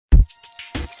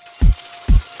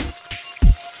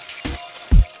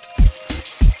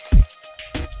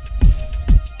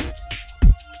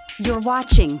You're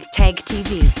watching Tag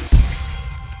TV.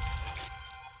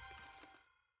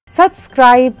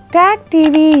 Subscribe Tag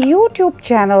TV YouTube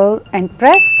channel and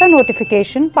press the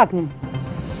notification button.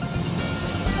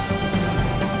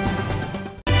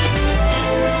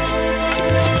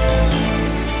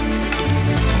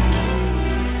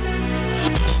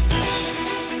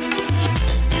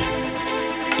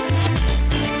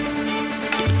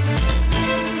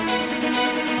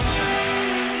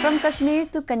 From Kashmir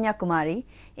to Kanyakumari,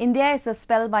 India is a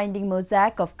spellbinding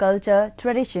mosaic of culture,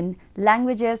 tradition,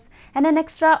 languages, and an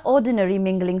extraordinary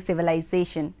mingling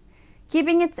civilization.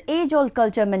 Keeping its age-old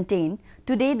culture maintained,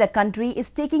 today the country is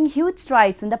taking huge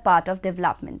strides in the path of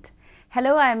development.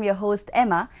 Hello, I am your host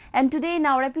Emma, and today in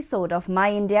our episode of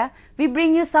My India, we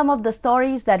bring you some of the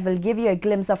stories that will give you a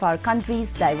glimpse of our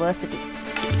country's diversity.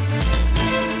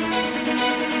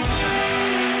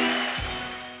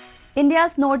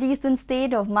 India's northeastern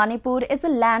state of Manipur is a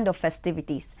land of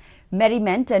festivities.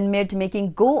 Merriment and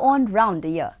mirth-making go on round the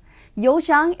year.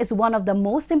 Yeoshang is one of the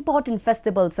most important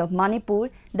festivals of Manipur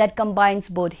that combines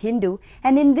both Hindu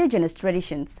and indigenous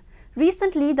traditions.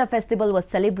 Recently, the festival was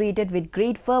celebrated with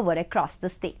great fervor across the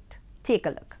state. Take a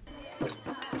look.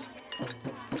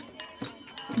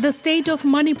 The state of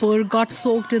Manipur got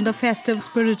soaked in the festive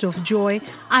spirit of joy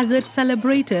as it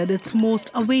celebrated its most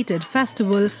awaited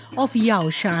festival of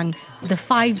Yeoshang, the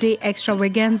 5-day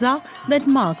extravaganza that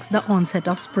marks the onset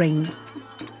of spring.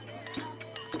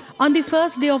 On the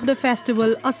first day of the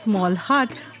festival, a small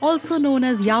hut, also known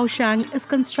as Yeoshang, is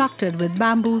constructed with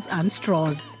bamboos and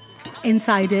straws.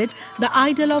 Inside it, the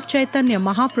idol of Chaitanya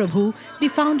Mahaprabhu, the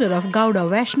founder of Gauda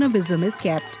Vaishnavism, is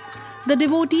kept. The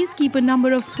devotees keep a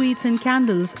number of sweets and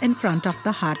candles in front of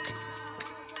the hut.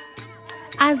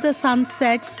 As the sun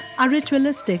sets, a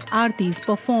ritualistic aarti is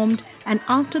performed, and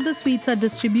after the sweets are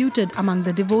distributed among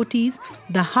the devotees,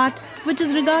 the hut, which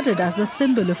is regarded as the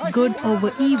symbol of good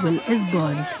over evil, is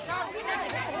burnt.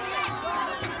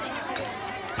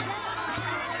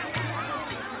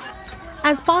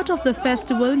 As part of the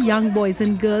festival, young boys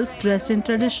and girls dressed in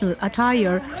traditional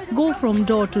attire go from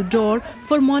door to door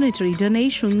for monetary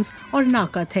donations or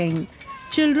nakatheng.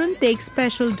 Children take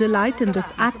special delight in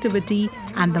this activity,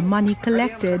 and the money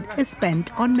collected is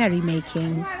spent on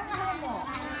merrymaking.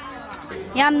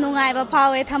 Yam nungaiba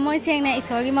phawe thamoi sengna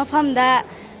isorgi mafamda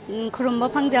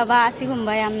khurumba phangjaba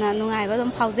asigumba yamna nungaiba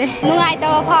dum phauje nungai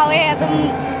tawa phawe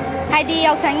adum haidi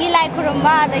yausangi lai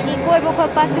khurumba adagi koiba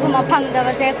khoppa asigumba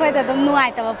phangdaba se khoida dum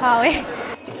nungai tawa phawe.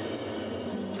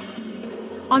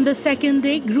 On the second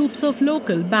day, groups of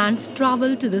local bands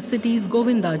travel to the city's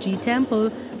Govindaji temple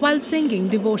while singing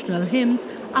devotional hymns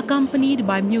accompanied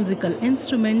by musical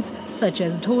instruments such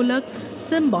as dholaks,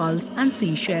 cymbals and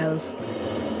seashells.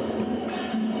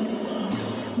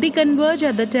 They converge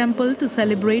at the temple to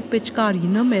celebrate Pichkari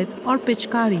Nimit or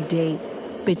Pichkari Day.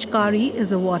 Pichkari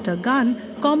is a water gun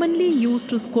commonly used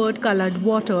to squirt colored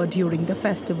water during the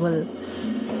festival.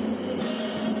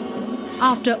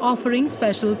 After offering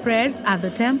special prayers at the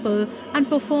temple and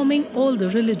performing all the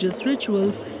religious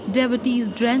rituals, devotees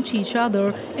drench each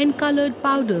other in colored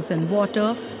powders and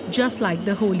water, just like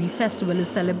the holy festival is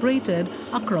celebrated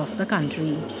across the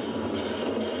country.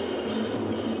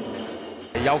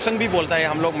 Yaoshang भी बोलता है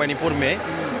हम लोग मणिपुर में,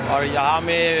 और यहाँ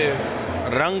में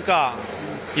रंग का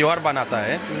त्योहार बनाता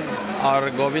है और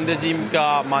गोविंद जी का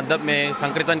माध्यम में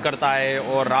संकीर्तन करता है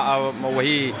और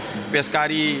वही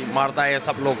पेशकारी मारता है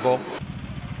सब लोग को.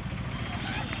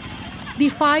 The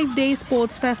 5-day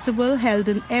sports festival held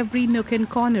in every nook and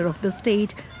corner of the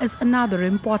state is another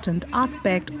important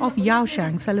aspect of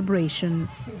Yeoshang celebration.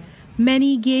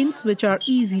 Many games which are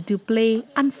easy to play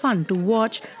and fun to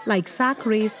watch, like sack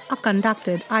race, are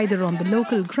conducted either on the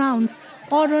local grounds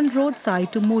or on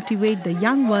roadside to motivate the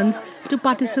young ones to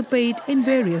participate in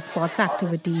various sports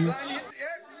activities.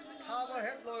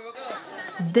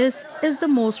 This is the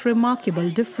most remarkable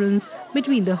difference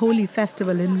between the holy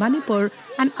festival in Manipur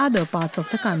and other parts of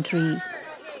the country.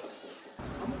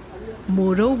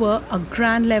 Moreover, a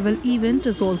grand level event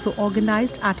is also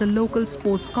organized at a local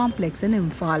sports complex in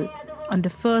Imphal. On the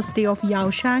first day of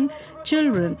Yeoshang,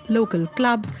 children, local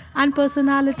clubs and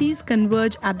personalities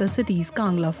converge at the city's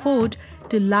Kangla fort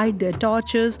to light their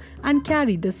torches and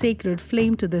carry the sacred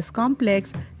flame to this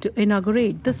complex to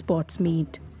inaugurate the sports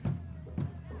meet.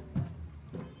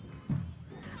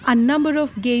 A number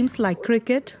of games like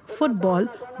cricket, football,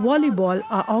 volleyball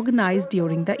are organized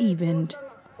during the event.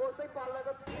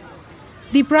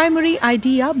 The primary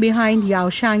idea behind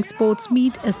Yeoshang Sports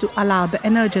Meet is to allow the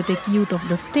energetic youth of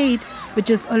the state, which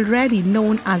is already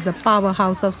known as the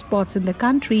powerhouse of sports in the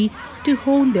country, to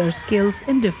hone their skills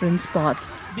in different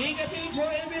sports.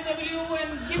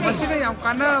 masina yam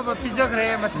kana pijagre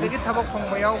masidagi thabak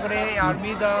phongba yaugre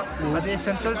army da ade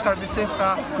central services ta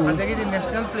adagi di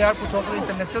national player puthokre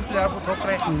international player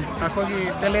puthokre akogi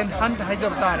talent hunt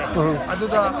haijab tare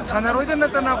aduda sanaroida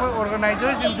natana koi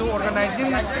organizers in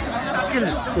organizing skill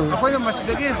akoi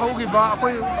masidagi hogi ba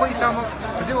akoi chama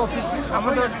je office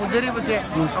amada pujari base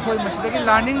akoi masidagi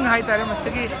learning hai tare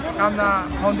masidagi namna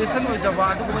foundation oi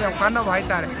jaba adu ko yam kana hai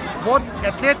tare both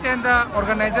athletes and the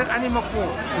organizer animakko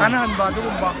kana han ba adu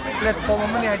ba platform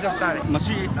amani hai jab tare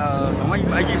masi domai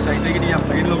agi side gi yam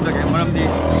pain lo jage maram di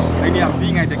ai ni am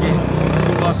bi ngai de gi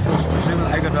sports festival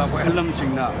hai ga da ko helam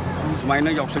singna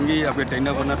sumaina yaksang gi abe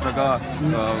taina bana traga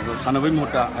sanabai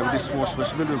mota abi sports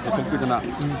festival ko chok bi dana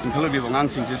inkhala bi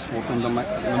bangang sing se sport tum da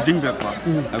jing bek ba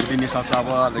abi ni sa sa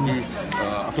ba lagi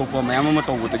atopa mayam ma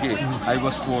to bu de gi ai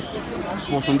ba sports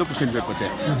tum da pusin bek ko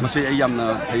se masi ai yam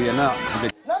na thayana.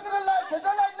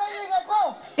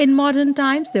 In modern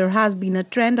times, there has been a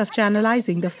trend of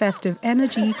channelizing the festive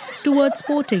energy towards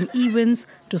sporting events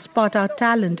to spot out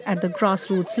talent at the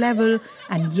grassroots level,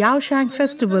 and Yaoshang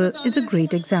Festival is a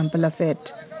great example of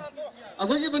it.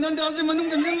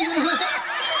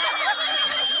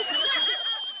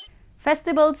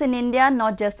 Festivals in India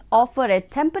not just offer a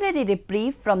temporary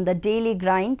reprieve from the daily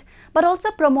grind, but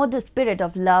also promote the spirit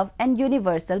of love and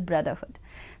universal brotherhood.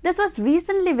 This was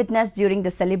recently witnessed during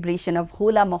the celebration of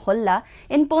Hola Mohalla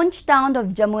in Poonch town of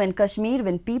Jammu and Kashmir,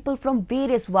 when people from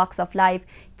various walks of life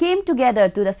came together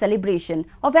to the celebration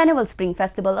of annual Spring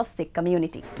Festival of Sikh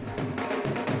community.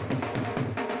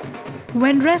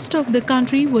 When rest of the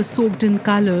country was soaked in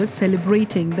colours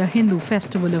celebrating the Hindu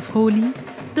festival of Holi,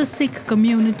 the Sikh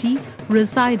community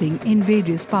residing in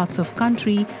various parts of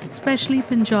country, especially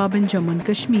Punjab and Jammu and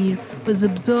Kashmir, was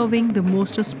observing the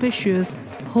most auspicious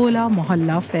Hola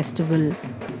Mohalla festival.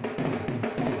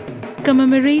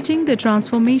 Commemorating the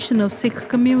transformation of Sikh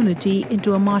community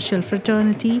into a martial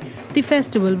fraternity, the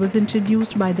festival was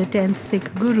introduced by the 10th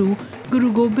Sikh Guru,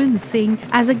 Guru Gobind Singh,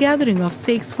 as a gathering of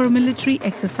Sikhs for military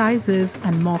exercises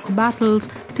and mock battles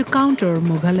to counter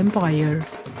Mughal Empire.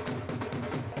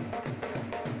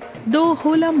 Though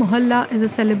Hola Mohalla is a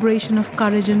celebration of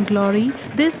courage and glory,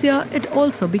 this year it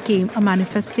also became a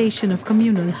manifestation of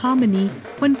communal harmony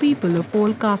when people of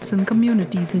all castes and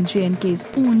communities in J&K's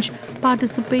Poonch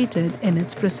participated in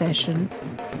its procession.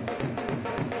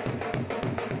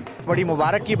 बड़ी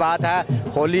मुबारक की बात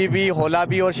है, होली भी, होला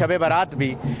भी और शब बारात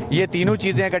भी, ये तीनों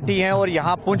चीज़ें इकट्ठी हैं और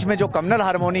यहाँ पुंछ में जो कम्युनल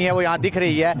हारमोनी है वो यहाँ दिख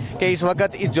रही है कि इस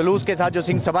वक्त इस जुलूस के साथ जो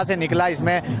सिंह सभा से निकला,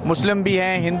 इसमें मुस्लिम भी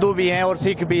हैं, हिंदू भी हैं और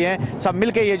सिख भी हैं, सब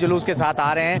मिलके ये जुलूस के साथ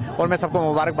आ रहे हैं और मैं सबको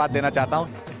मुबारकबाद देना चाहता हूँ.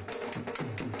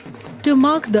 To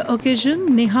mark the occasion,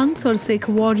 Nihangs or Sikh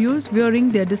warriors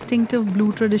wearing their distinctive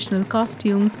blue traditional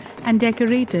costumes and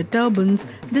decorated turbans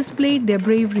displayed their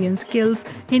bravery and skills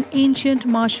in ancient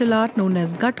martial art known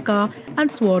as Gatka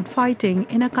and sword fighting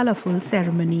in a colourful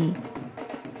ceremony.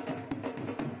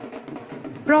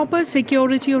 Proper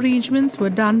security arrangements were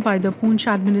done by the Poonch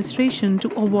administration to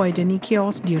avoid any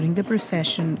chaos during the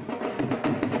procession.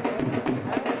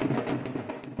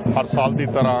 हर साल की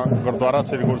तरह गुरुद्वारा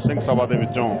श्री गुरु सिंह सभा के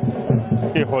विचों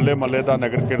ये होले महल्ले का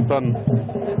नगर कीर्तन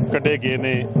कढ़े गए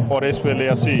ने और इस वेले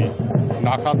असी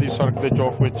नाखा दी सड़क के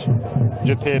चौक विच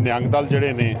जिथे निहंग दल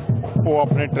जिहड़े ने वो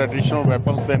अपने ट्रैडिशनल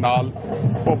वैपन्स के नाल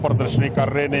वो प्रदर्शनी कर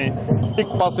रहे ने. एक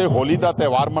पासे होली का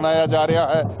त्यौहार मनाया जा रहा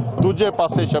है, दूजे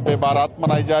पासे शबे बारात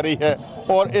मनाई जा रही है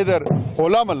और इधर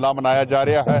होला महल्ला मनाया जा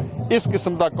रहा है. इस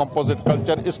किस्म का कंपोजिट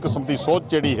कल्चर, इस किस्म की सोच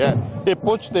जिहड़ी है ये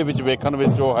पुंछ दे विच वेखण विच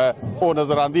जो है वो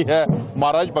नज़र आती है.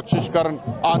 महाराज बख्शिश करन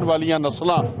आने वाली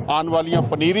नस्लां, आने वाली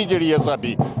पनीरी जिहड़ी है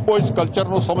साडी वो इस कल्चर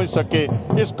को समझ सके,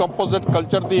 इस कंपोजिट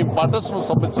कल्चर की इंपॉर्टेंस को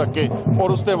समझ सके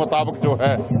और उसके मुताबिक जो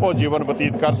है वो जीवन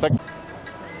व्यतीत कर सके.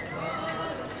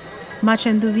 Much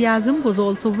enthusiasm was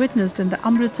also witnessed in the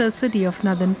Amritsar city of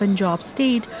northern Punjab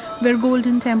state, where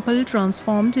Golden Temple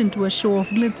transformed into a show of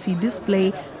glitzy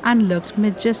display and looked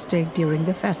majestic during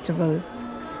the festival.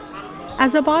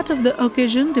 As a part of the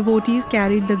occasion, devotees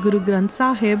carried the Guru Granth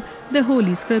Sahib, the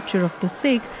holy scripture of the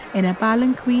Sikh, in a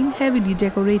palanquin heavily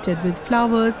decorated with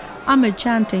flowers, amid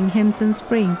chanting hymns and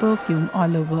spraying perfume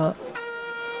all over.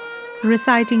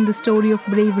 Reciting the story of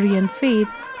bravery and faith,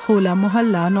 Hola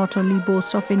Mohalla not only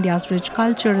boasts of India's rich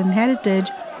culture and heritage,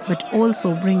 but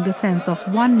also bring the sense of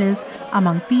oneness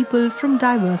among people from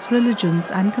diverse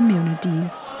religions and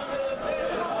communities.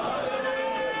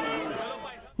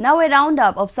 Now a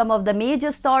roundup of some of the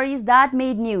major stories that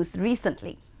made news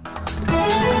recently.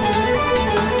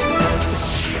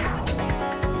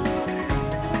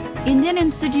 Indian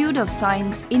Institute of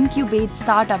Science Incubate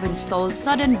startup installs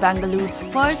southern Bengaluru's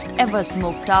first ever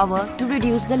smoke tower to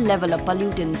reduce the level of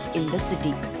pollutants in the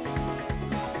city.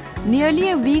 Nearly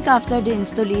a week after the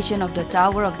installation of the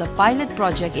tower of the pilot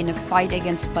project in a fight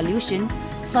against pollution,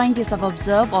 scientists have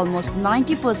observed almost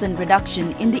 90%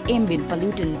 reduction in the ambient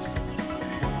pollutants.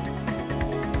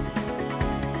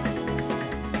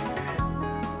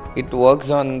 It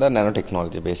works on the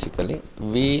nanotechnology basically.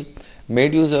 We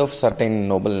made use of certain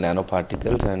noble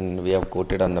nanoparticles and we have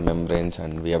coated on the membranes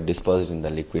and we have dispersed in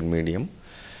the liquid medium.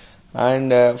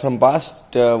 And from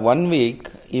past 1 week,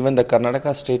 even the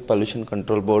Karnataka State Pollution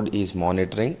Control Board is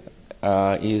monitoring,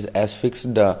 has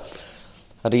fixed the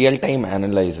real-time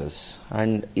analyzers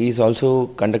and is also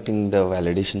conducting the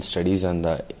validation studies on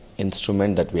the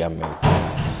instrument that we have made.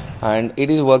 And it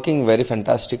is working very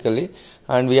fantastically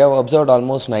and we have observed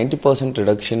almost 90%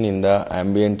 reduction in the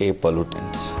ambient air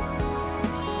pollutants.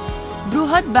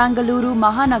 Bruhat Bangalore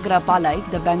Mahanagara Palai,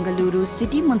 the Bangalore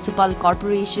City Municipal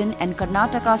Corporation and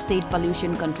Karnataka State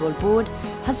Pollution Control Board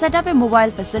has set up a mobile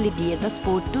facility at the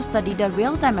spot to study the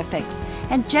real-time effects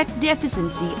and check the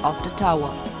efficiency of the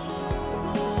tower.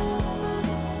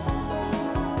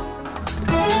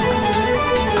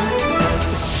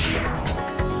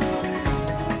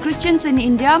 Christians in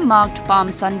India marked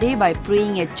Palm Sunday by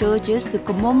praying at churches to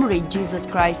commemorate Jesus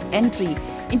Christ's entry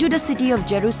into the city of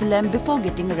Jerusalem before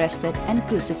getting arrested and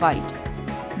crucified.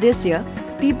 This year,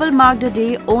 people marked the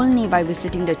day only by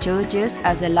visiting the churches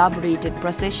as elaborated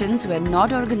processions were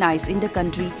not organized in the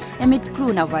country amid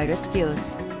coronavirus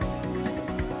fears.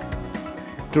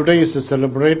 Today is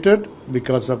celebrated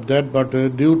because of that, but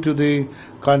due to the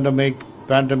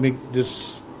pandemic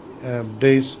these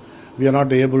days, we are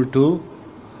not able to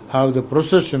have the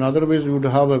procession. Otherwise, we would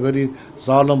have a very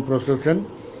solemn procession,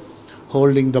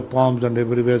 holding the palms and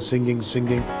everywhere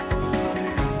singing.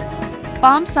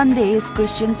 Palm Sunday is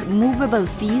Christians' movable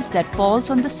feast that falls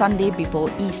on the Sunday before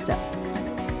Easter.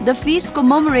 The feast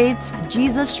commemorates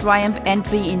Jesus' triumph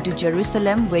entry into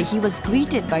Jerusalem, where he was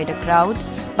greeted by the crowd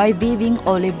by waving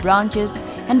olive branches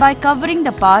and by covering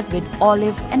the path with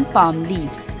olive and palm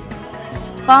leaves.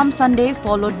 Palm Sunday,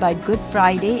 followed by Good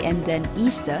Friday and then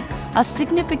Easter, a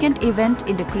significant event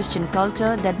in the Christian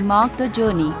culture that marked the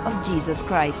journey of Jesus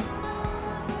Christ.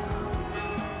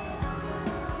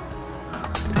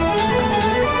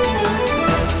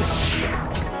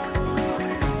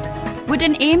 With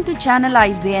an aim to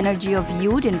channelize the energy of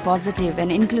youth in positive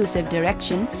and inclusive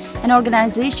direction, an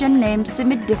organization named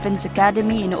Simit Defence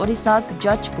Academy in Odisha's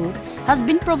Jajpur has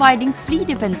been providing free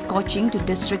defence coaching to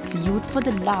district's youth for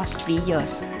the last 3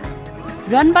 years.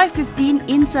 Run by 15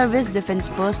 in-service defence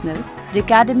personnel, the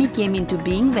academy came into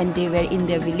being when they were in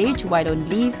their village while on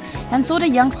leave and saw the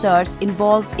youngsters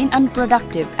involved in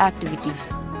unproductive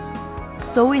activities.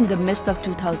 So in the midst of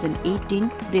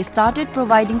 2018, they started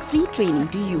providing free training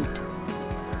to youth.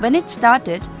 When it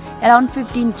started, around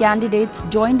 15 candidates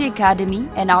joined the academy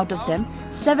and out of them,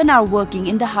 7 are working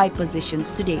in the high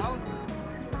positions today.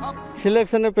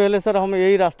 Selection से पहले sir हम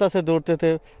यही रास्ता से दौड़ते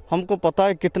थे, हमको पता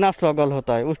है कितना स्ट्रगल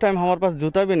होता है। उस टाइम हमारे पास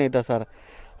जूता भी नहीं था सर,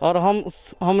 और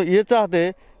हम ये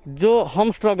चाहते जो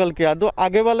हम स्ट्रगल किया तो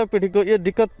आगे वाले पीढ़ी को ये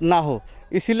दिक्कत ना हो,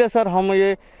 इसीलिए सर हम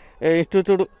ये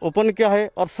इंस्टीट्यूट ओपन किया है।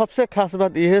 और सबसे खास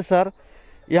बात यह है सर,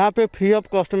 यहाँ पे फ्री ऑफ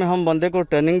कॉस्ट में हम बंदे को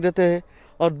ट्रेनिंग देते हैं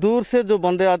और दूर से जो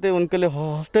बंदे आते हैं उनके लिए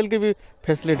हॉस्टल की भी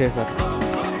फैसिलिटी है sir.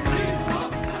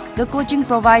 The coaching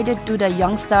provided to the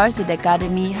youngsters at the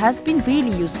academy has been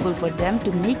really useful for them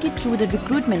to make it through the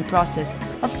recruitment process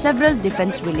of several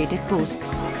defense-related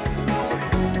posts.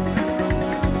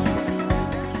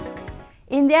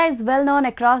 India is well known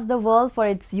across the world for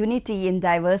its unity in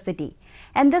diversity,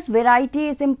 and this variety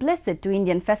is implicit to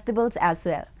Indian festivals as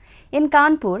well. In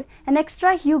Kanpur, an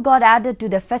extra hue got added to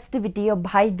the festivity of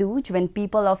Bhai Dooj when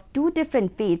people of two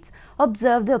different faiths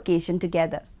observed the occasion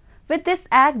together. With this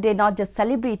act, they not just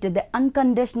celebrated the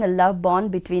unconditional love bond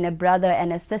between a brother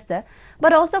and a sister,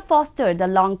 but also fostered the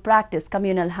long-practiced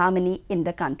communal harmony in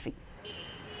the country.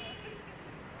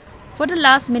 For the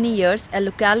last many years, a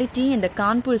locality in the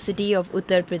Kanpur city of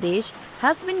Uttar Pradesh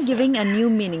has been giving a new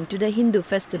meaning to the Hindu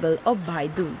festival of Bhai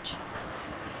Dooj.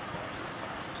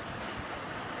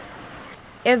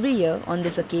 Every year on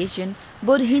this occasion,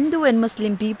 both Hindu and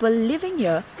Muslim people living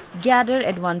here gather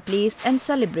at one place and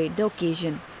celebrate the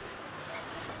occasion.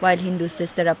 While Hindu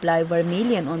sisters apply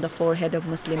vermilion on the forehead of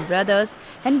Muslim brothers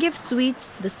and give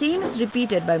sweets, the same is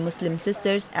repeated by Muslim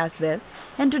sisters as well.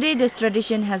 And today this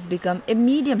tradition has become a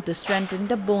medium to strengthen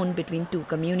the bond between two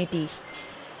communities.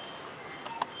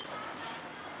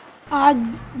 आज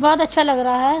बहुत अच्छा लग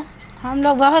रहा है। हम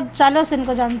लोग बहुत सालों से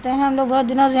इनको जानते हैं, हम लोग बहुत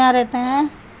दिनों से यहाँ रहते हैं,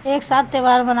 एक साथ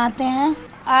त्यौहार मनाते हैं।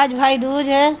 आज भाई दूज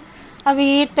है,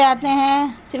 अभी ईद पे आते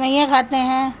हैं, सिवैयाँ खाते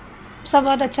हैं, सब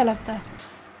बहुत अच्छा लगता है।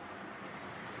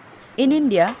 In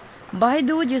India, Bhai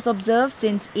Dooj is observed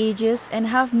since ages and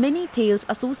have many tales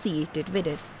associated with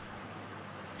it.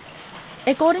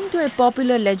 According to a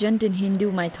popular legend in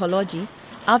Hindu mythology,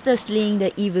 after slaying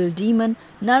the evil demon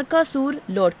Narkasur,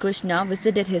 Lord Krishna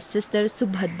visited his sister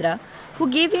Subhadra, who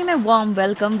gave him a warm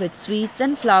welcome with sweets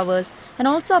and flowers and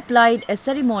also applied a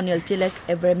ceremonial tilak,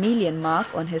 a vermilion mark,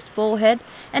 on his forehead,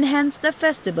 and hence the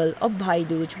festival of Bhai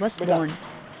Dooj was born.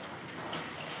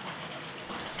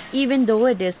 Even though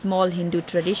it is small Hindu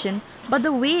tradition, but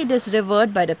the way it is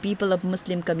revered by the people of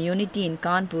Muslim community in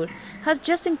Kanpur has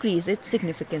just increased its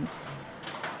significance.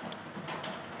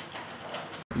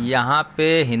 यहाँ पे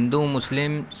हिंदू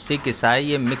मुस्लिम सिख ईसाई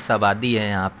ये mix आबादी है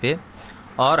यहाँ पे,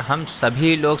 और हम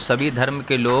सभी लोग, सभी धर्म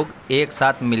के लोग एक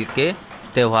साथ मिलके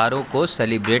त्योहारों को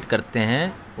सेलिब्रेट करते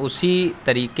हैं। उसी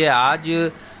तरीके आज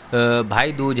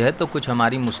भाई दूज है तो कुछ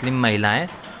हमारी मुस्लिम महिलाएं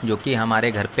जो कि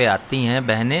हमारे घर पे आती हैं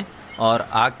बहनें, और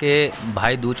आके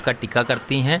भाई दूज का टीका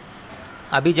करती हैं।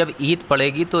 अभी जब ईद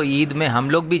पड़ेगी तो ईद में हम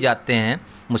लोग भी जाते हैं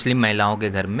मुस्लिम महिलाओं के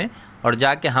घर में, और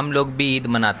जाके हम लोग भी ईद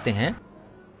मनाते हैं।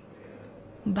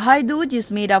 Bhai Dooj is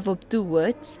made up of two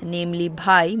words, namely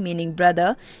Bhai meaning brother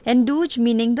and Dooj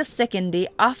meaning the second day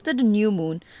after the new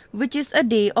moon, which is a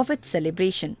day of its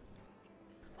celebration.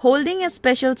 Holding a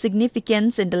special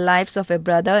significance in the lives of a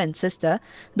brother and sister,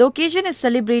 the occasion is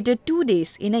celebrated 2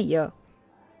 days in a year.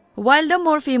 While the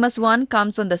more famous one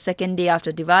comes on the second day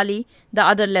after Diwali, the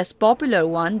other less popular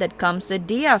one that comes a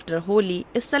day after Holi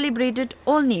is celebrated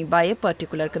only by a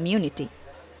particular community.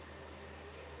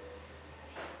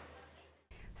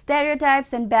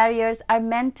 Stereotypes and barriers are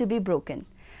meant to be broken.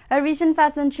 A recent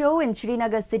fashion show in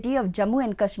Srinagar city of Jammu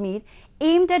and Kashmir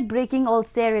aimed at breaking all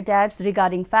stereotypes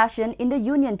regarding fashion in the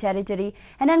Union Territory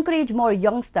and encourage more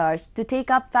young stars to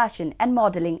take up fashion and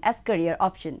modeling as career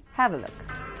option. Have a look.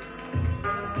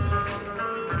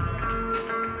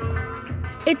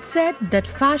 It's said that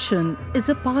fashion is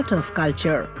a part of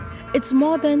culture. It's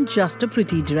more than just a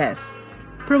pretty dress.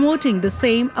 Promoting the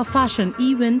same, a fashion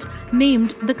event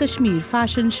named the Kashmir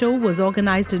Fashion Show was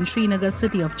organized in Srinagar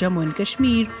city of Jammu and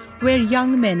Kashmir, where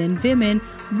young men and women,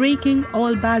 breaking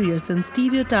all barriers and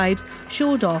stereotypes,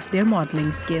 showed off their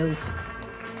modeling skills.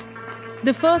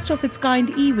 The first of its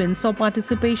kind event saw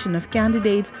participation of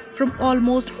candidates from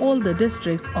almost all the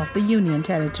districts of the Union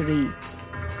Territory.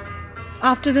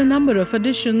 After a number of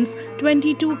auditions,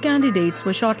 22 candidates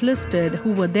were shortlisted,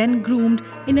 who were then groomed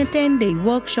in a 10-day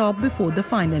workshop before the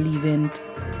final event.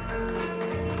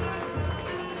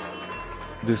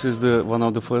 This is one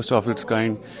of the first of its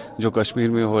kind जो कश्मीर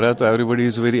में हो रहा है, तो everybody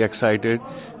is very excited.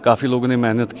 काफ़ी लोगों ने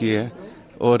मेहनत की है,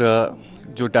 और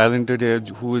जो talented है,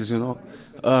 who is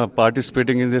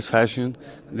participating in this fashion,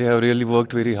 they have really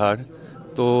worked very hard.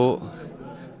 तो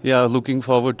yeah, looking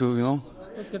forward to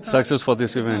success for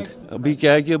this event. अभी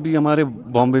क्या है कि अभी हमारे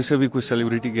बॉम्बे से भी कुछ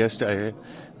सेलिब्रिटी गेस्ट आए हैं,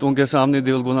 तो उनके सामने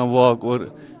दे विल गोना वॉक,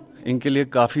 और इनके लिए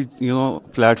काफ़ी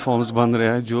प्लेटफॉर्म्स बन रहे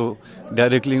हैं जो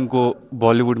डायरेक्टली इनको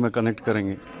बॉलीवुड में कनेक्ट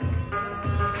करेंगे।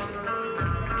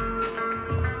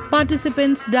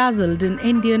 Participants dazzled in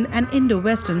Indian and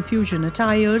Indo-Western fusion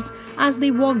attires as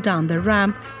they walked down the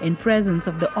ramp in presence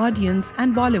of the audience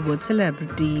and Bollywood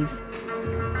celebrities.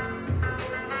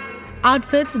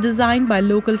 Outfits designed by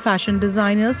local fashion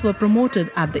designers were promoted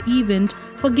at the event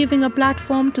for giving a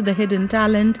platform to the hidden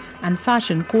talent and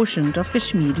fashion quotient of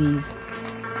Kashmiris.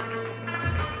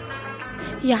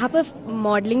 यहाँ पर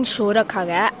modelling show रखा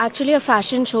गया है, actually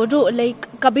fashion show जो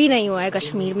कभी नहीं हुआ है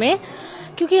कश्मीर में,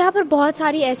 क्योंकि यहाँ पर बहुत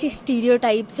सारी ऐसी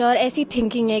स्टीरियोटाइप्स है और ऐसी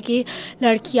थिंकिंग है कि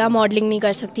लड़कियाँ मॉडलिंग नहीं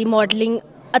कर सकती, मॉडलिंग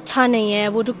अच्छा नहीं है,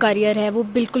 वो जो करियर है वो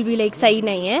बिल्कुल भी सही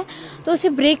नहीं है, तो उसे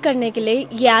ब्रेक करने के लिए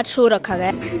ये आज शो रखा गया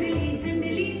है।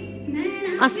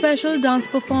 A special dance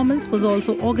performance was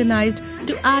also organized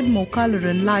to add more color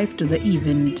and life to the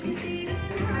event.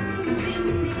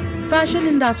 Fashion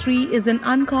industry is an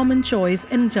uncommon choice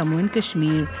in Jammu and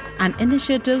Kashmir, and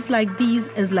initiatives like these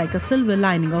is like a silver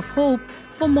lining of hope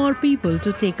for more people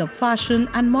to take up fashion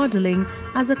and modeling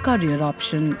as a career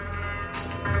option.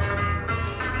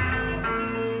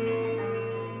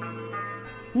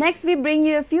 Next, we bring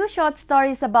you a few short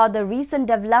stories about the recent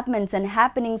developments and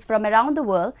happenings from around the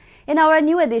world in our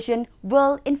new edition,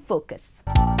 World in Focus.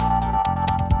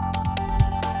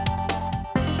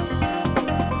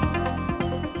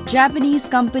 Japanese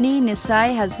company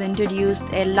Nisai has introduced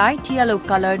a light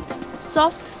yellow-colored,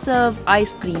 soft-serve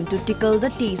ice cream to tickle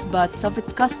the taste buds of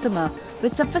its customer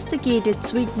with sophisticated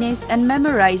sweetness and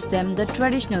memorize them the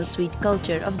traditional sweet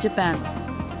culture of Japan.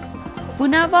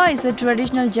 Funawa is a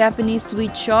traditional Japanese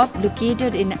sweet shop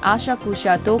located in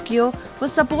Asakusa, Tokyo,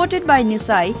 was supported by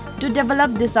Nisai to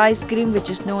develop this ice cream which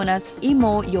is known as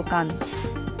Imo Yokan.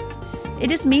 It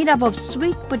is made up of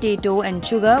sweet potato and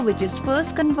sugar, which is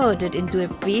first converted into a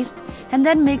paste and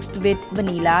then mixed with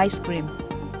vanilla ice cream.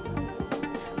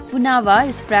 Funava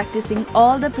is practicing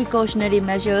all the precautionary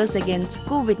measures against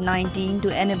COVID-19 to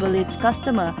enable its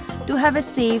customer to have a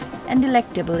safe and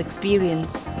delectable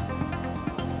experience.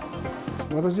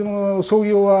 私の創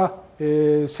業は、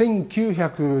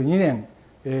1902年、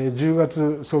10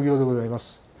月創業でございま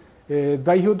す。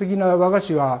代表的な和菓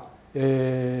子は、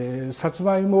さつ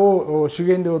まいもを主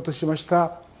原料としまし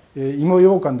た、芋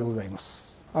羊羹でございま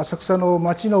す。浅草の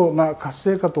町の、活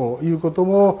性化ということ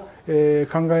も、考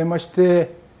えまし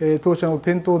て、当社の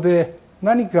店頭で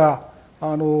何か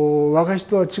和菓子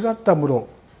とは違ったもの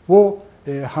を、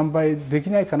販売でき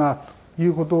ないかなとい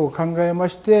うことを考えま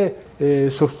して、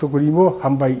ソフトクリームを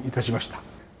販売いたしました。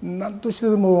何として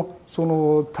でもそ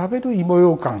の食べる芋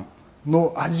羊羹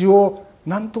の味を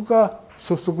なんとか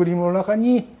ソフトクリームの中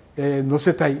に乗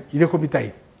せたい、入れ込みた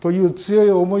いという強い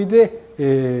思い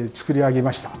で作り上げ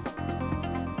ました。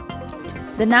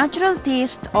The natural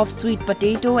taste of sweet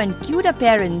potato and cute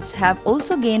appearance have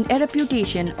also gained a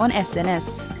reputation on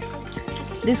SNS.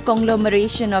 This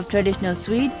conglomeration of traditional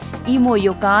sweet, imo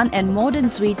yokan and modern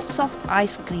sweet soft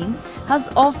ice cream has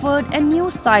offered a new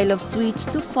style of sweets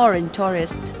to foreign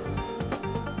tourists.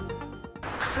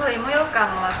 すごい芋羊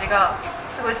羹の味が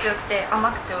すごい強くて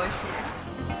甘くて美味しいです。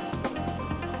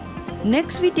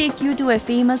Next, we take you to a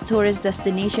famous tourist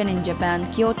destination in Japan,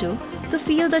 Kyoto, to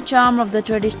feel the charm of the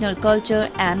traditional culture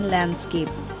and landscape.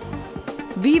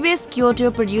 V-Base Kyoto,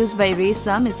 produced by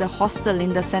Reisam, is a hostel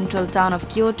in the central town of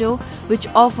Kyoto which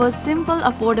offers simple,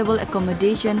 affordable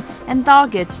accommodation and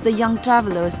targets the young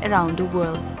travelers around the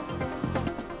world.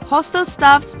 Hostel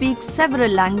staff speaks several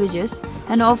languages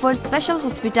and offers special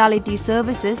hospitality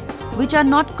services which are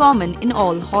not common in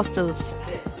all hostels.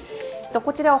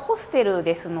 こちらはホステル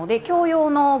ですので共用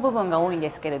の部分が多いんで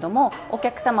すけれども、お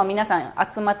客様皆さん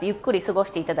集まってゆっくり過ご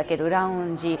していただけるラウ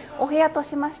ンジ、お部屋と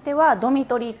しましてはドミ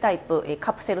トリータイプ、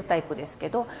カプセルタイプですけ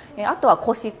ど、あとは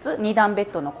個室、2段ベ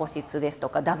ッドの個室ですと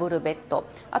かダブルベッド、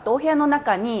あとお部屋の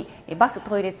中にバス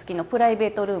トイレ付きのプライベ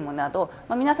ートルームなど、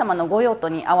皆様のご用途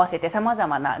に合わせてさまざ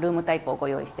まなルームタイプをご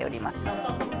用意しております。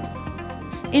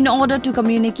In order to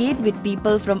communicate with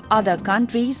people from other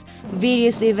countries,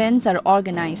 various events are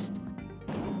organized.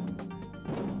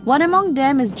 One among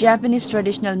them is Japanese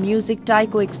traditional music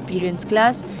taiko experience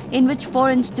class, in which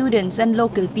foreign students and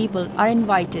local people are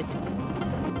invited.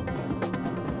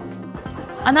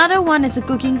 Another one is a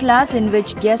cooking class in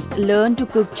which guests learn to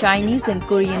cook Chinese and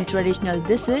Korean traditional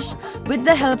dishes with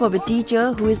the help of a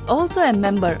teacher who is also a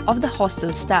member of the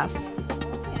hostel staff.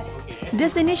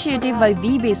 This initiative by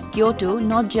V-Base Kyoto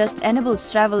not just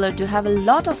enables travelers to have a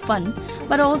lot of fun,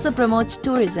 but also promotes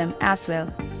tourism as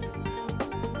well.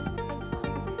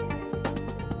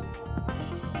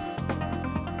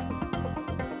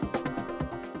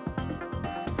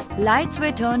 Lights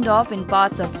were turned off in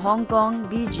parts of Hong Kong,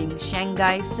 Beijing,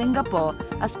 Shanghai, Singapore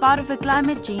as part of a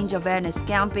climate change awareness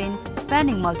campaign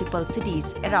spanning multiple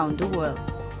cities around the world.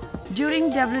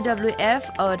 During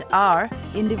WWF Earth Hour,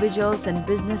 individuals and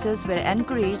businesses were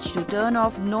encouraged to turn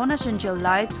off non-essential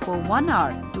lights for 1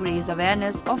 hour to raise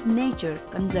awareness of nature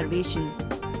conservation.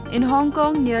 In Hong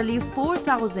Kong, nearly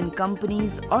 4,000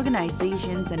 companies,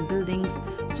 organizations and buildings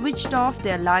switched off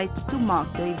their lights to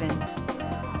mark the event.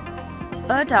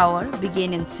 Earth Hour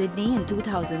began in Sydney in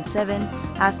 2007,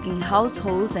 asking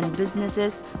households and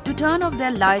businesses to turn off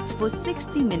their lights for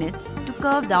 60 minutes to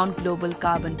curb down global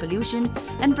carbon pollution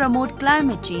and promote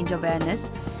climate change awareness,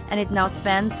 and it now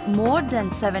spans more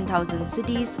than 7,000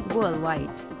 cities worldwide.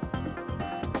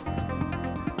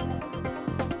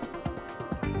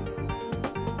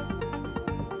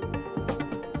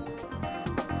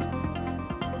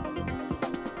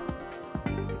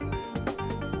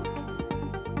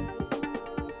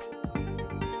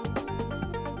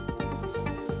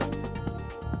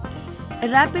 A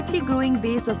rapidly growing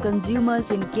base of consumers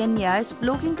in Kenya is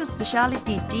flocking to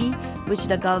specialty tea, which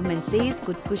the government says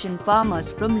could cushion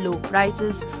farmers from low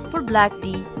prices for black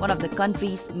tea, one of the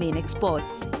country's main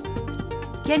exports.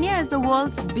 Kenya is the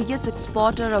world's biggest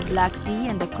exporter of black tea,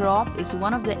 and the crop is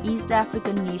one of the East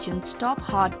African nation's top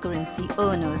hard currency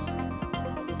earners.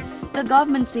 The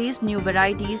government says new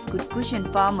varieties could cushion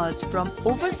farmers from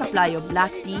oversupply of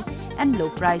black tea and low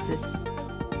prices.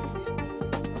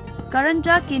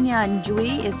 Karanja Kenya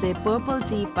Njui is a purple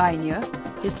tea pioneer.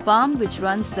 His farm, which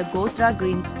runs the Gotra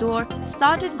Green Store,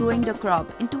 started growing the crop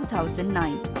in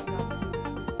 2009.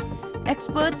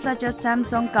 Experts such as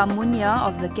Samsung Kamunya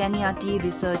of the Kenya Tea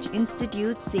Research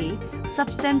Institute say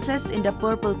substances in the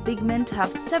purple pigment have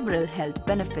several health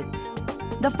benefits.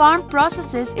 The farm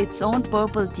processes its own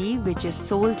purple tea, which is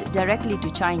sold directly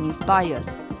to Chinese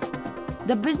buyers.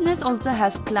 The business also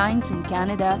has clients in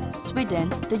Canada, Sweden,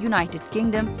 the United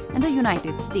Kingdom, and the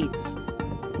United States.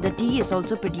 The tea is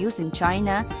also produced in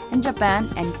China and Japan,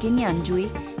 and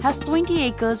Kinyanjui has 20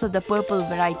 acres of the purple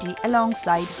variety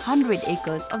alongside 100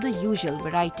 acres of the usual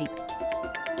variety.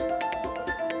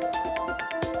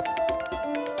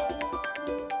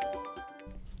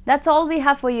 That's all we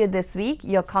have for you this week.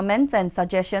 Your comments and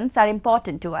suggestions are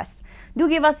important to us. Do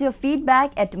give us your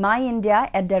feedback at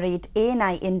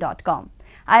myindia@anin.com.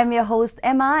 I am your host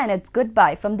Emma, and it's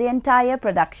goodbye from the entire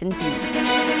production team.